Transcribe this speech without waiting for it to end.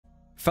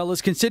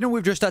Fellas, considering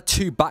we've just had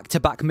two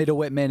back-to-back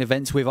middleweight main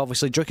events, with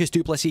obviously Dricus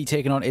du Plessis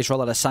taking on Israel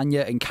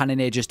Adesanya and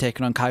Cannonier just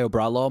taking on Caio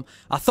Bralon,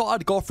 I thought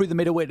I'd go through the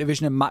middleweight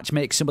division and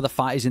matchmake some of the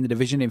fighters in the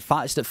division in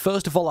fights that,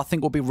 first of all, I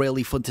think will be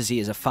really fun to see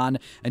as a fan,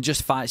 and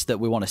just fights that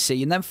we want to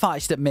see, and then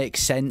fights that make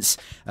sense,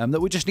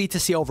 that we just need to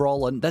see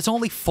overall. And there's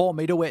only 4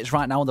 middleweights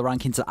right now in the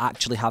rankings that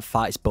actually have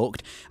fights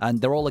booked, and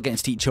they're all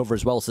against each other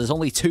as well. So there's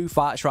only 2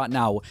 fights right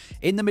now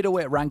in the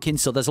middleweight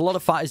rankings, so there's a lot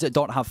of fighters that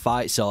don't have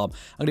fights. So I'm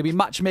going to be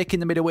matchmaking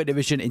the middleweight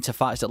division into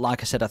fights that,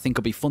 like I said, I think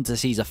will be fun to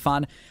see as a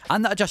fan,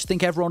 and that I just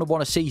think everyone would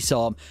want to see.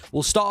 So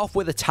we'll start off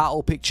with a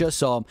title picture.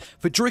 So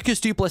for Dricus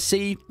du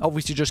Plessis,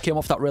 obviously just came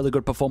off that really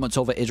good performance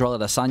over Israel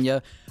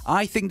Adesanya.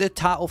 I think the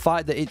title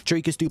fight that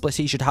Dricus du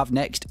Plessis should have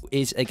next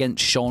is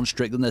against Sean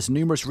Strickland. There's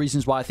numerous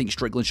reasons why I think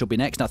Strickland should be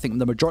next, and I think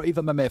the majority of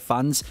MMA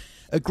fans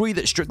agree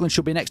that Strickland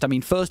should be next. I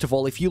mean, first of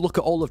all, if you look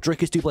at all of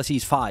Dricus du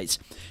Plessis' fights,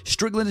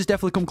 Strickland has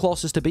definitely come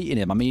closest to beating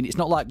him. I mean, it's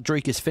not like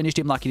Dricus finished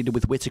him like he did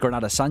with Whittaker and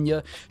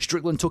Adesanya.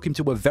 Strickland took him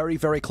to a very,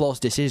 very close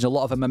decision. A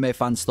lot of MMA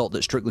fans thought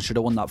that Strickland should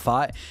have won that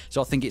fight,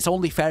 so I think it's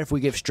only fair if we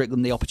give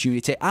Strickland the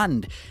opportunity,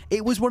 and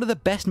it was one of the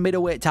best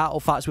middleweight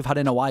title fights we've had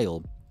in a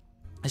while.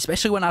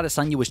 Especially when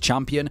Adesanya was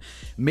champion,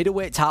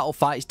 middleweight title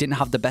fights didn't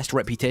have the best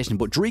reputation,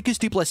 but Dricus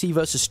du Plessis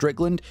versus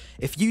Strickland,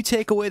 if you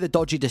take away the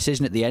dodgy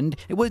decision at the end,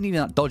 it wasn't even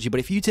that dodgy, but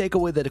if you take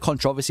away the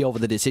controversy over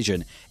the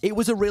decision, it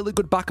was a really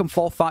good back and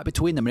forth fight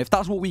between them, and if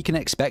that's what we can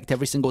expect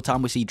every single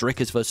time we see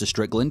Dricus versus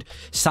Strickland,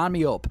 sign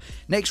me up.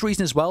 Next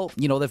reason as well,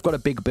 you know, they've got a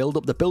big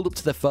build-up. The build-up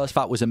to the first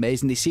fight was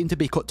amazing. They seem to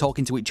be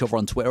talking to each other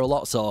on Twitter a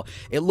lot, so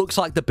it looks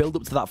like the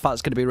build-up to that fight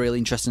is going to be really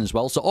interesting as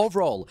well. So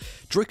overall,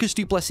 Dricus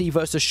du Plessis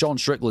versus Sean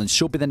Strickland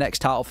should be the next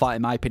title fight,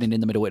 in my opinion, in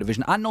the middleweight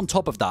division. And on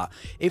top of that,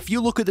 if you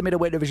look at the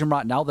middleweight division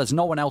right now, there's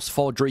no one else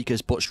for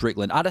Dricus but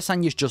Strickland.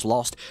 Adesanya's just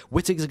lost.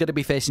 Whittaker's going to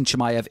be facing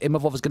Chimaev.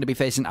 Imavov is going to be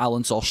facing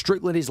Allen. So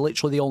Strickland is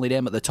literally the only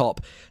name at the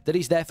top that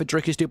is there for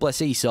Dricus du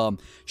Plessis. So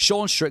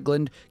Sean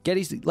Strickland,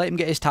 let him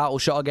get his title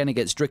shot again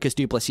against Dricus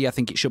du Plessis. I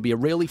think it should be a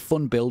really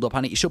fun build-up,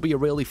 and it should be a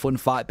really fun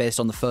fight based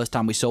on the first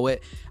time we saw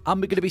it.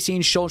 And we're going to be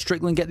seeing Sean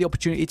Strickland get the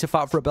opportunity to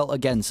fight for a belt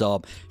again.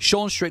 So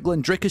Sean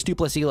Strickland, Dricus du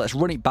Plessis, let's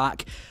run it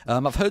back.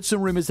 I've heard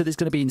some rumours that it's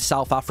going to be in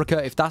South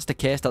Africa. If that's the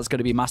case, that's going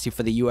to be massive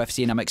for the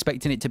UFC, and I'm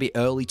expecting it to be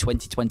early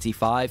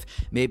 2025,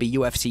 maybe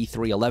UFC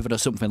 311 or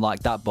something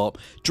like that. But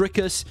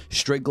Dricus,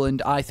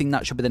 Strickland, I think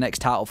that should be the next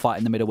title fight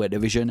in the middleweight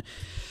division.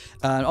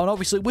 And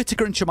obviously,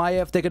 Whittaker and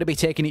Chimaev, they're going to be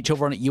taking each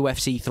other on at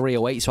UFC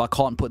 308, so I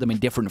can't put them in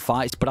different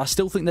fights, but I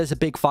still think there's a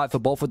big fight for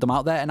both of them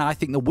out there, and I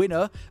think the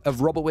winner of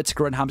Robert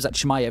Whittaker and Khamzat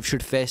Chimaev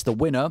should face the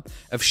winner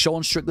of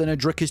Sean Strickland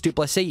and Dricus du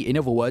Plessis. In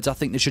other words, I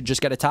think they should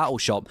just get a title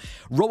shot.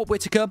 Robert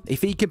Whittaker,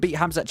 if he can beat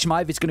Khamzat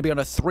Chimaev, he's going to be on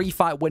a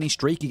 3-fight winning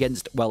streak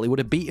against, well, he would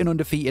have beaten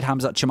undefeated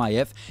Khamzat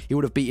Chimaev, he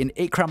would have beaten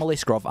Ikram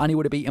Aliskerov, and he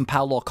would have beaten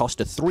Paulo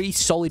Costa. 3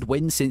 solid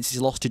wins since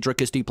he's lost to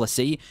Dricus du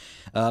Plessis,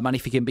 and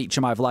if he can beat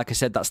Chimaev, like I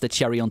said, that's the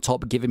cherry on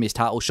top. Give him his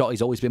title shot.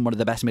 He's always been one of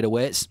the best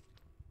middleweights.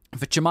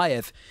 For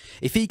Chimaev,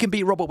 if he can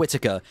beat Robert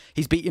Whittaker,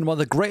 he's beaten one of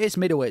the greatest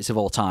middleweights of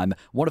all time,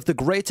 one of the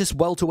greatest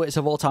welterweights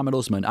of all time in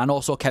Usman, and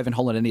also Kevin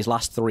Holland in his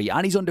last 3,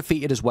 and he's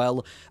undefeated as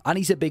well, and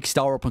he's a big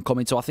star up and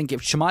coming. So I think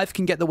if Chimaev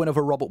can get the win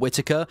over Robert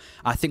Whittaker,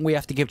 I think we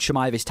have to give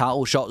Chimaev his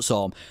title shot.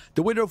 So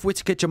the winner of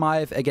Whittaker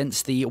Chimaev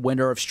against the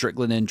winner of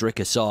Strickland and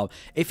Dricus. So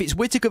if it's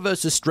Whittaker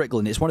versus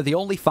Strickland, it's one of the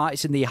only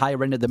fights in the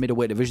higher end of the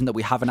middleweight division that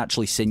we haven't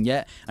actually seen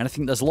yet, and I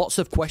think there's lots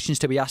of questions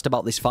to be asked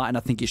about this fight, and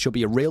I think it should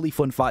be a really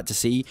fun fight to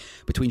see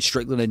between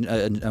Strickland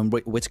and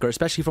Whittaker,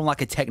 especially from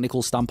like a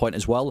technical standpoint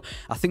as well.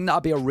 I think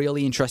that'd be a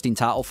really interesting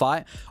title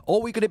fight.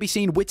 Or we're going to be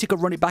seeing Whittaker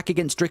run it back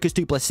against Dricus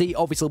du Plessis.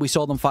 Obviously, we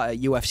saw them fight at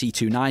UFC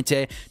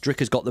 290.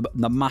 Dricus got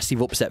the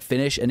massive upset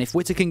finish, and if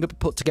Whittaker can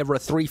put together a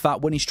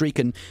 3-fight winning streak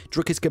and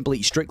Dricus can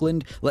beat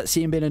Strickland, let's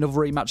see him in another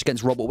rematch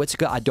against Robert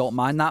Whittaker. I don't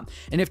mind that.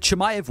 And if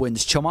Chimaev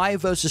wins, Chimaev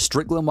versus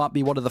Strickland might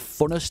be one of the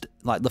funnest,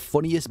 like the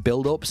funniest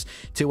build-ups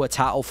to a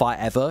title fight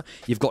ever.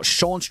 You've got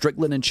Sean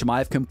Strickland and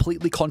Chimaev,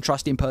 completely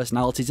contrasting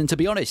personalities, and to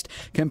be honest,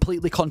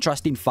 completely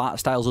contrasting fight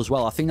styles as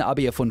well. I think that'll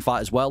be a fun fight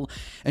as well.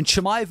 And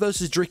Chimaev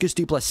versus Dricus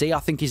du Plessis, I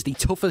think, is the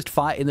toughest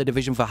fight in the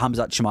division for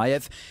Khamzat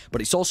Chimaev,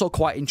 but it's also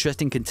quite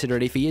interesting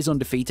considering if he is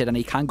undefeated and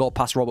he can go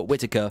past Robert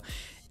Whittaker,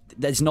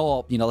 there's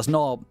no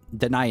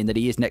denying that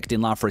he is next in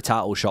line for a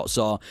title shot.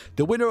 So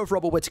the winner of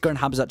Robert Whittaker and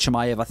Khamzat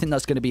Chimaev, I think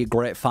that's going to be a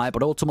great fight,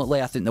 but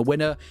ultimately I think the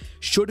winner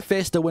should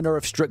face the winner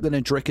of Strickland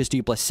and Dricus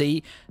du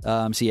Plessis.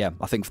 So yeah,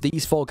 I think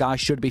these 4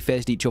 guys should be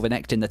faced each other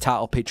next in the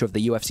title picture of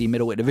the UFC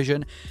middleweight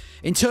division.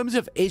 In terms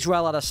of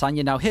Israel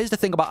Adesanya, now here's the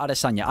thing about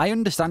Adesanya. I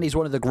understand he's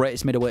one of the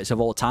greatest middleweights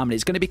of all time, and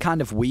it's going to be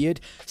kind of weird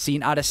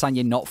seeing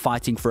Adesanya not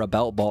fighting for a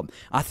belt, but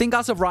I think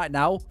as of right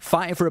now,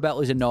 fighting for a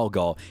belt is a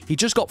no-go. He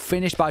just got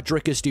finished by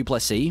Dricus du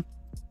Plessis.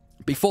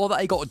 Before that,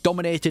 he got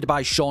dominated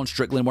by Sean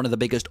Strickland, one of the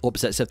biggest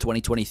upsets of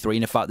 2023,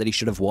 in a fight that he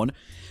should have won.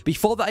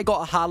 Before that, he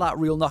got a highlight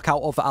reel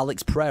knockout over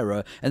Alex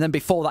Pereira, and then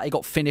before that, he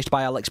got finished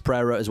by Alex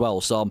Pereira as well.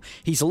 So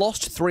he's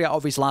lost 3 out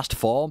of his last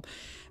 4.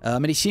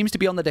 And he seems to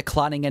be on the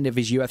declining end of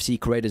his UFC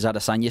career as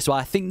Adesanya. So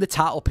I think the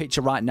title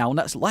picture right now,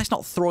 and let's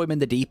not throw him in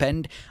the deep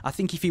end. I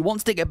think if he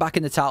wants to get back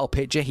in the title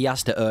picture, he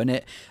has to earn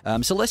it.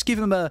 So let's give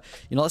him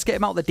let's get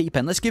him out the deep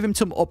end. Let's give him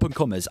some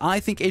up-and-comers. I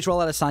think Israel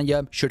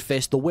Adesanya should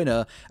face the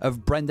winner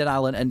of Brendan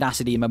Allen and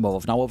Nasruddin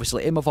Imavov. Now,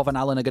 obviously, Imavov and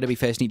Allen are going to be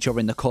facing each other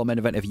in the co-main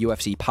event of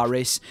UFC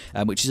Paris,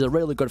 which is a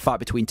really good fight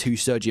between two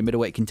surging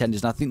middleweight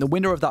contenders. And I think the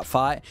winner of that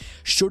fight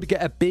should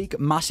get a big,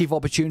 massive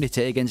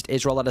opportunity against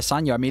Israel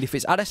Adesanya. I mean, if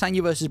it's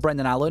Adesanya versus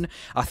Brendan Allen,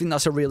 I think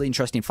that's a really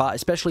interesting fight,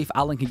 especially if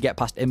Allen can get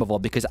past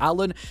Imavov, because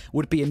Allen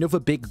would be another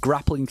big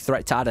grappling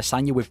threat to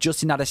Adesanya. We've just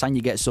seen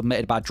Adesanya get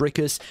submitted by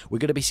Dricus. We're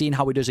going to be seeing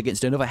how he does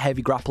against another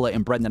heavy grappler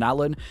in Brendan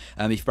Allen,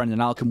 if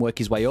Brendan Allen can work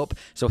his way up.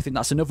 So I think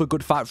that's another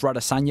good fight for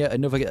Adesanya,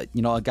 another,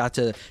 a guy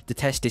to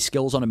test his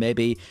skills on and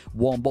maybe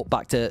warm up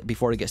back to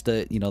before he gets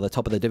to, the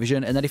top of the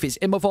division. And then if it's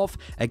Imavov,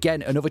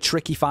 again, another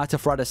tricky fighter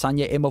for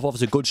Adesanya.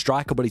 Imavov's a good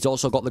striker, but he's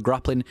also got the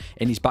grappling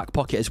in his back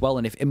pocket as well.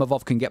 And if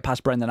Imavov can get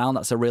past Brendan Allen,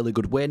 that's a really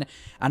good win.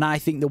 And I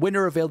think the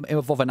winner of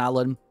Imavov and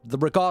Allen,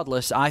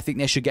 regardless, I think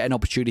they should get an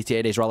opportunity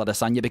at Israel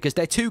Adesanya, because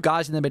they're two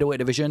guys in the middleweight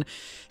division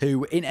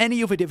who, in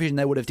any other division,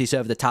 they would have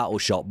deserved the title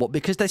shot. But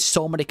because there's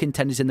so many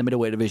contenders in the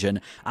middleweight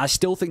division, I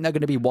still think they're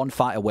going to be one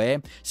fight away.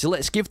 So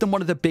let's give them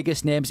one of the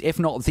biggest names, if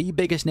not the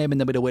biggest name in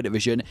the middleweight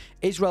division,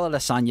 Israel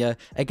Adesanya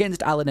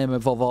against Allen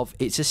Imavov.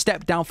 It's a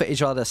step down for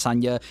Israel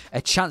Adesanya,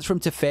 a chance for him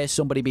to face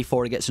somebody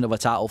before he gets another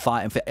title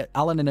fight. And for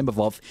Allen and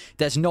Imavov,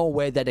 there's no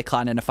way they're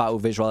declining a fight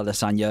with Israel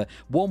Adesanya.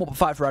 Warm-up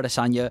fight for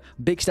Adesanya,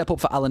 big step up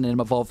for Allen and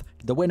Imavov.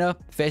 The winner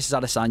faces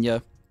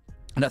Adesanya.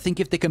 And I think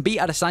if they can beat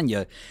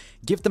Adesanya,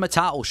 give them a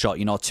title shot,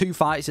 2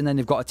 fights and then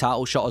they've got a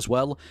title shot as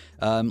well.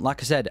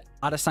 Like I said,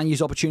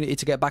 Adesanya's opportunity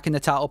to get back in the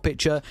title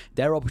picture,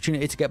 their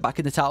opportunity to get back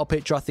in the title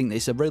picture. I think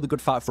it's a really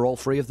good fight for all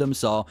three of them.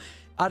 So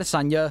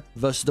Adesanya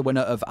versus the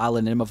winner of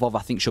Allen Imavov,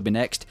 I think, should be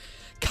next.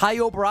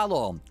 Caio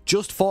Borralho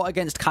just fought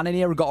against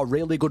Cannonier and got a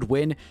really good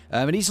win.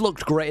 And he's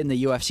looked great in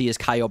the UFC as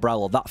Caio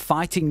Borralho. That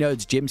Fighting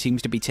Nerds gym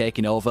seems to be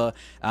taking over.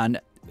 And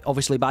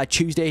obviously, by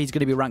Tuesday, he's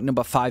going to be ranked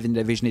number 5 in the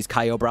division, is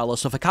Caio Borralho.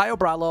 So for Caio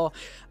Borralho,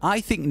 I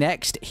think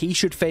next, he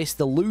should face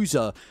the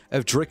loser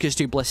of Dricus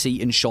du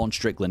Plessis and Sean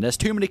Strickland. There's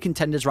too many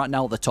contenders right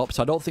now at the top,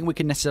 so I don't think we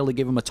can necessarily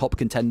give him a top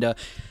contender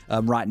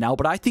right now.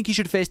 But I think he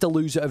should face the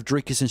loser of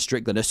Dricus and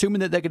Strickland, assuming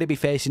that they're going to be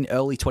facing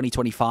early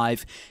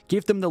 2025.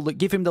 Give him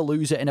the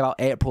loser in about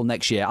April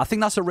next year. I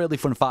think that's a really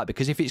fun fight,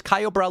 because if it's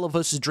Caio Borralho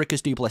versus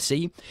Dricus du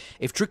Plessis,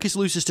 if Dricus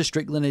loses to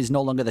Strickland and is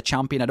no longer the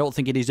champion, I don't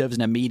think he deserves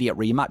an immediate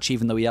rematch,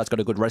 even though he has got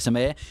a good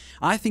resume.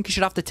 I think he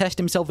should have to test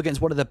himself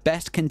against one of the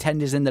best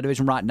contenders in the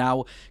division right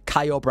now,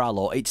 Caio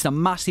Borralho. It's a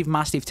massive,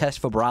 massive test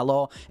for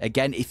Borralho.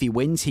 Again, if he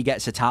wins, he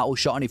gets a title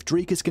shot, and if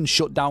Dricus can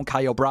shut down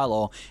Caio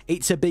Borralho,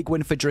 it's a big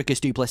win for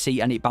Dricus du Plessis,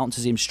 and it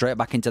bounces him straight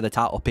back into the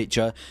title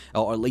picture,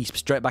 or at least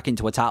straight back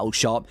into a title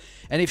shot.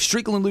 And if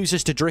Strickland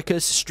loses to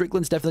Dricus,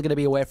 Strickland's definitely going to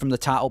be away from the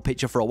title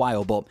picture for a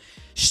while, but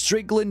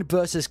Strickland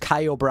versus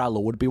Caio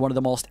Borralho would be one of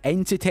the most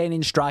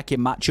entertaining striking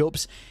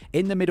matchups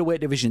in the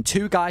middleweight division.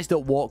 Two guys that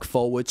walk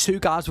forward, two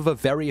guys with a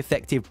very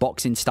effective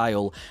boxing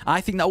style.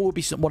 I think that will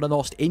be one of the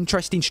most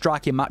interesting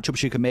striking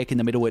matchups you can make in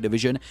the middleweight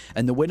division,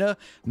 and the winner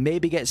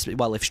maybe gets,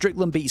 well, if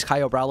Strickland beats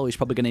Caio Borralho, he's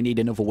probably going to need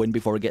another win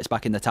before he gets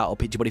back in the title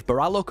picture, but if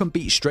Borralho can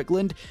beat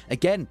Strickland,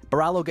 again,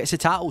 Borralho gets a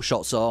title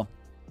shot. So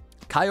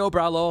Caio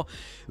Borralho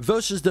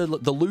versus the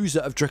loser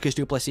of Dricus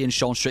du Plessis and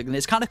Sean Strickland.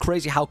 It's kind of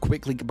crazy how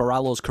quickly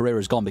Borralho's career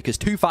has gone, because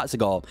 2 fights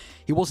ago,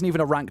 he wasn't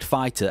even a ranked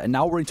fighter, and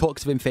now we're in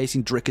talks of him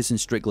facing Dricus and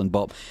Strickland.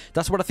 But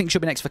that's what I think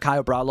should be next for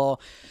Caio Borralho.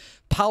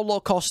 Paulo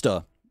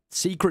Costa,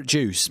 Secret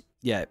Juice.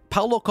 Yeah,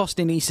 Paulo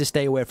Costa needs to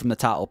stay away from the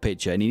title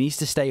picture, and he needs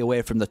to stay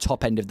away from the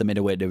top end of the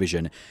middleweight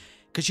division.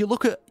 Because you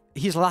look at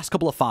his last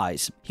couple of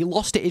fights, he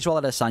lost to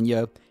Israel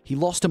Adesanya, he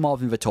lost to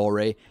Marvin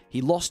Vettori, he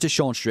lost to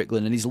Sean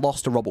Strickland, and he's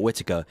lost to Robert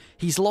Whittaker.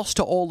 He's lost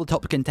to all the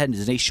top contenders,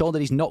 and he's shown that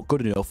he's not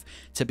good enough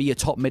to be a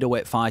top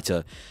middleweight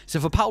fighter. So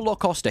for Paulo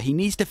Costa, he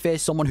needs to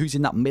face someone who's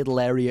in that middle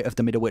area of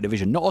the middleweight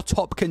division. Not a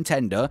top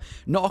contender,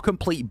 not a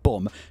complete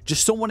bum,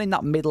 just someone in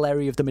that middle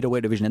area of the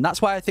middleweight division. And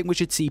that's why I think we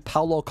should see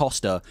Paulo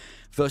Costa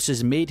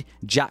versus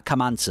Jack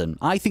Hermansson.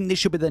 I think this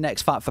should be the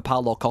next fight for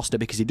Paulo Costa,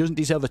 because he doesn't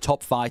deserve a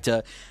top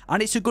fighter,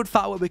 and it's a good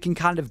fight where we can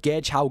kind of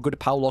gauge how good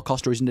Paulo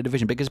Costa is in the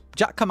division, because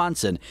Jack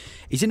Hermansson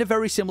is in a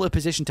very similar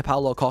position to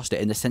Paulo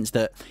Costa in the sense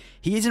that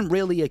he isn't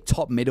really a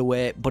top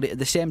middleweight, but at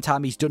the same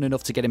time, he's done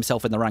enough to get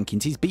himself in the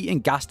rankings. He's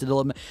beaten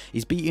Gastelum,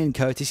 he's beaten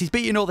Curtis, he's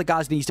beaten all the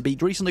guys he needs to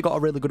beat. Recently got a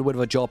really good win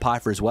over Joe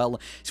Pyfer as well.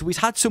 So he's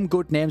had some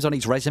good names on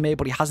his resume,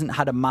 but he hasn't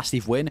had a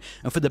massive win.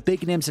 And for the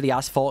big names that he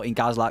has fought in,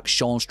 guys like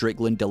Sean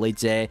Strickland,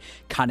 Dolidze,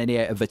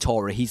 Cannonier, and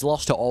Vettori, he's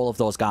lost to all of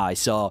those guys.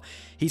 So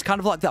he's kind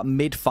of like that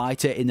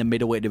mid-fighter in the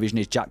middleweight division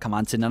is Jack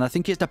Hermansson, and I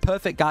think it's the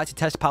perfect guy to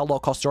test Paulo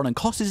Costa on, and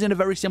Costa's in a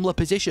very similar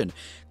position.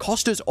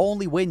 Costa's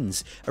only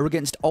wins are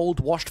against old,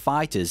 washed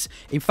fighters.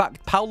 In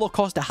fact, Paulo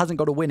Costa hasn't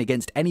got a win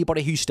against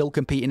anybody who's still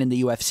competing in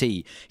the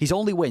UFC. His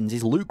only wins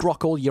is Luke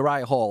Rockhold,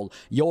 Uriah Hall,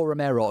 Yoel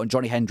Romero, and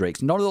Johnny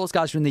Hendricks. None of those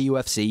guys are in the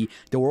UFC.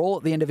 They were all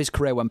at the end of his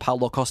career when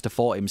Paulo Costa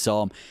fought him.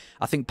 So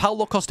I think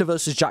Paulo Costa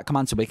versus Jack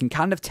Hermansson, we can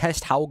kind of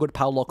test how good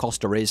Paulo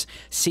Costa is,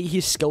 see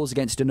his skills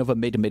against another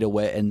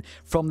middleweight, and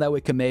from there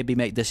we can maybe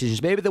make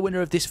decisions. Maybe the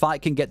winner of this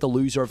fight can get the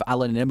loser of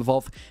Alan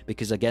Imavov,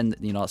 because again,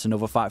 you know, it's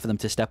another fight for them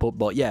to step up.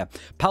 But yeah,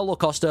 Paulo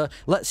Costa,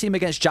 let's see him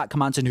against Jack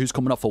Hermansson, who's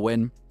coming off a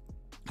win.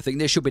 I think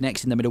this should be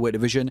next in the middleweight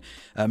division.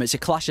 It's a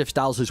clash of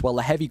styles as well.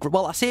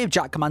 Well, I say if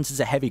Jack Hermansson's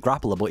a heavy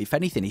grappler, but if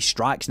anything, he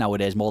strikes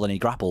nowadays more than he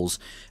grapples.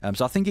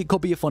 So I think it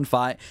could be a fun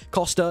fight.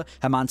 Costa,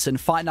 Hermansson,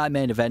 Fight Night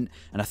main event,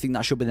 and I think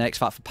that should be the next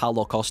fight for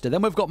Paulo Costa.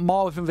 Then we've got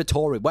Marvin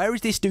Vettori. Where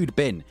has this dude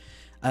been?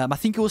 I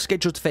think he was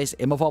scheduled to face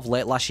Imavov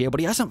late last year,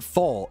 but he hasn't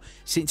fought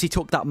since he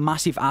took that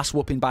massive ass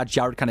whooping by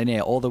Jared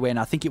Cannonier all the way in,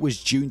 I think it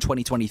was June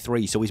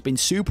 2023. So he's been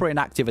super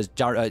inactive as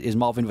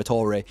Marvin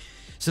Vettori.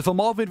 So for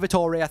Marvin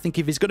Vettori, I think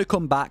if he's going to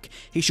come back,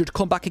 he should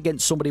come back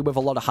against somebody with a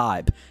lot of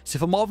hype. So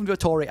for Marvin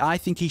Vettori, I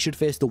think he should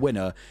face the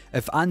winner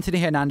of Anthony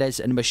Hernandez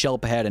and Michel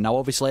Pereira. Now,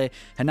 obviously,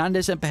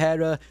 Hernandez and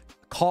Pereira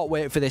can't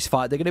wait for this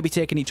fight. They're going to be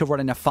taking each other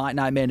on in a Fight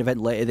Night main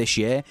event later this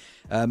year.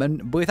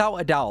 And without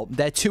a doubt,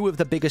 they're two of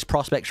the biggest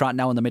prospects right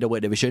now in the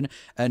middleweight division.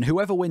 And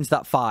whoever wins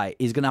that fight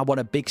is going to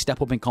want a big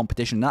step up in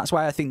competition. That's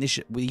why I think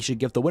we should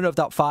give the winner of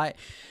that fight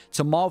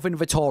to Marvin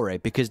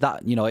Vettori, because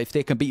that, you know, if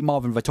they can beat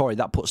Marvin Vettori,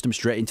 that puts them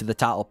straight into the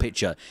title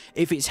picture.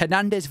 If it's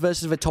Hernandez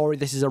versus Vettori,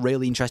 this is a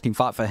really interesting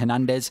fight for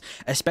Hernandez,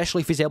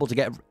 especially if he's able to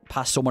get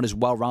past someone as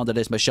well-rounded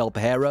as Michel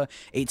Pereira.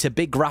 It's a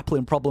big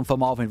grappling problem for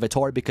Marvin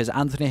Vettori, because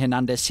Anthony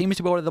Hernandez seems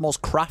to be one of the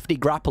most crafty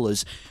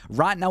grapplers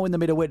right now in the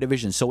middleweight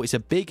division. So it's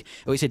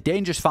a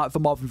dangerous fight for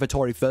Marvin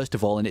Vettori first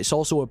of all, and it's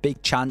also a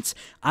big chance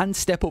and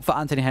step up for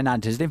Anthony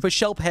Hernandez. And if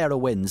Michel Pereira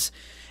wins,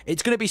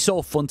 it's going to be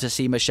so fun to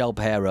see Michel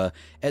Pereira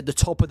at the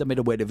top of the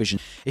middleweight division.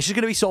 It's just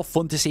going to be so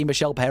fun to see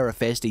Michel Pereira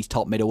face these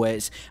top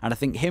middleweights, and I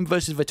think him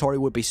versus Vettori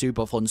would be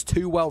super fun.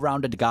 Two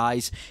well-rounded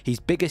guys,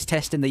 his biggest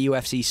test in the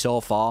UFC so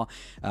far.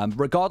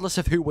 Regardless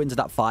of who wins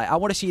that fight, I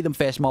want to see them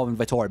face Marvin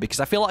Vettori, because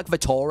I feel like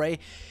Vettori,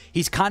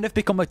 he's kind of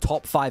become a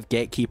top 5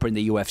 gatekeeper in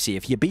the UFC.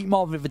 If you beat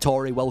Marvin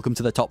Vettori, welcome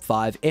to the top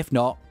 5. If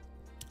not,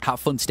 have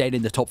fun staying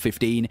in the top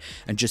 15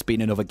 and just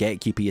being another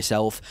gatekeeper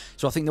yourself.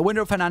 So I think the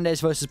winner of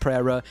Hernandez versus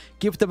Pereira,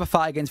 give them a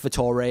fight against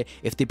Vettori.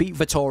 If they beat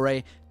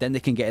Vettori, then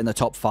they can get in the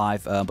top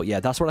 5. But yeah,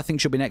 that's what I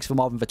think should be next for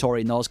Marvin Vettori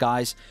and those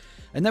guys.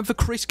 And then for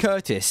Chris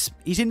Curtis,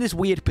 he's in this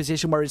weird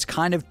position where he's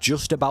kind of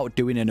just about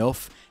doing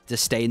enough to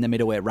stay in the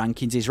middleweight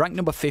rankings. He's ranked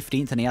number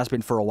 15th, and he has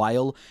been for a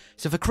while.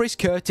 So for Chris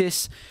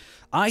Curtis,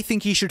 I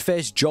think he should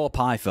face Joe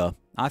Pyfer.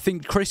 I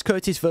think Chris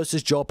Curtis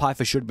versus Joe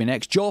Pyfer should be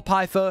next. Joe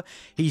Pyfer,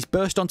 he's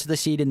burst onto the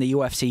scene in the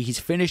UFC. He's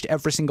finished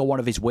every single one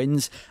of his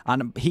wins,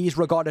 and he's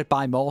regarded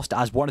by most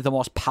as one of the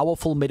most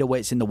powerful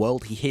middleweights in the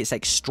world. He hits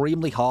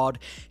extremely hard.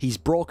 He's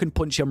broken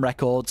punching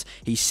records.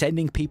 He's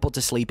sending people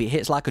to sleep. He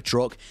hits like a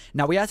truck.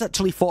 Now, he has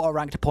actually fought a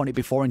ranked opponent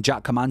before in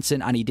Jack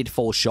Hermansson, and he did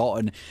fall short.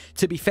 And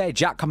to be fair,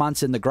 Jack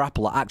Hermansson, the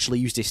grappler, actually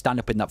used his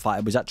stand-up in that fight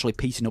and was actually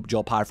piecing up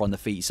Joe Pyfer on the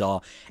feet.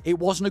 So it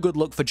wasn't a good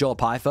look for Joe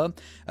Pyfer.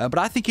 But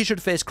I think he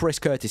should face Chris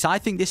Curtis.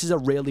 I think this is a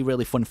really,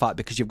 really fun fight,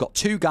 because you've got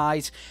two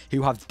guys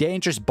who have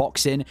dangerous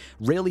boxing,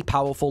 really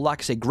powerful,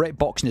 like I say, great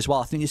boxing as well.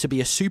 I think this would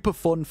be a super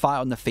fun fight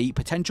on the feet,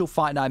 potential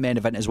Fight Night main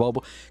event as well.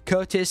 But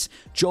Curtis,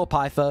 Joe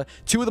Pyfer,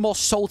 two of the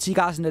most salty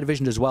guys in the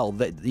division as well.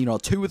 You know,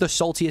 two of the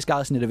saltiest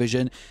guys in the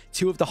division,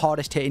 two of the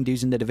hardest hitting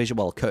dudes in the division.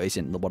 Well, Curtis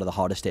isn't one of the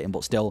hardest hitting,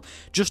 but still,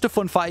 just a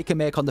fun fight he can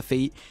make on the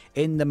feet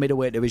in the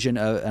middleweight division.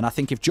 And I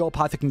think if Joe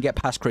Pyfer can get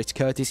past Chris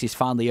Curtis, he's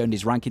finally earned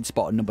his ranking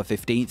spot at number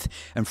 15th,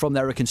 and from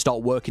there he can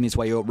start working his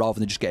way up rather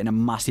than just getting a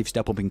massive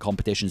step up in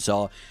competition.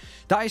 So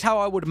that is how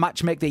I would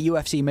matchmake the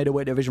UFC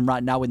middleweight division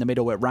right now in the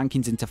middleweight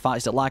rankings, into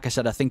fights that, like I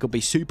said, I think will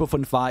be super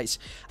fun fights,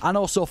 and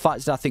also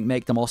fights that I think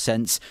make the most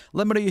sense.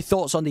 Let me know your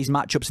thoughts on these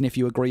matchups and if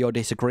you agree or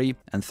disagree,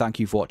 and thank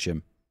you for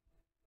watching.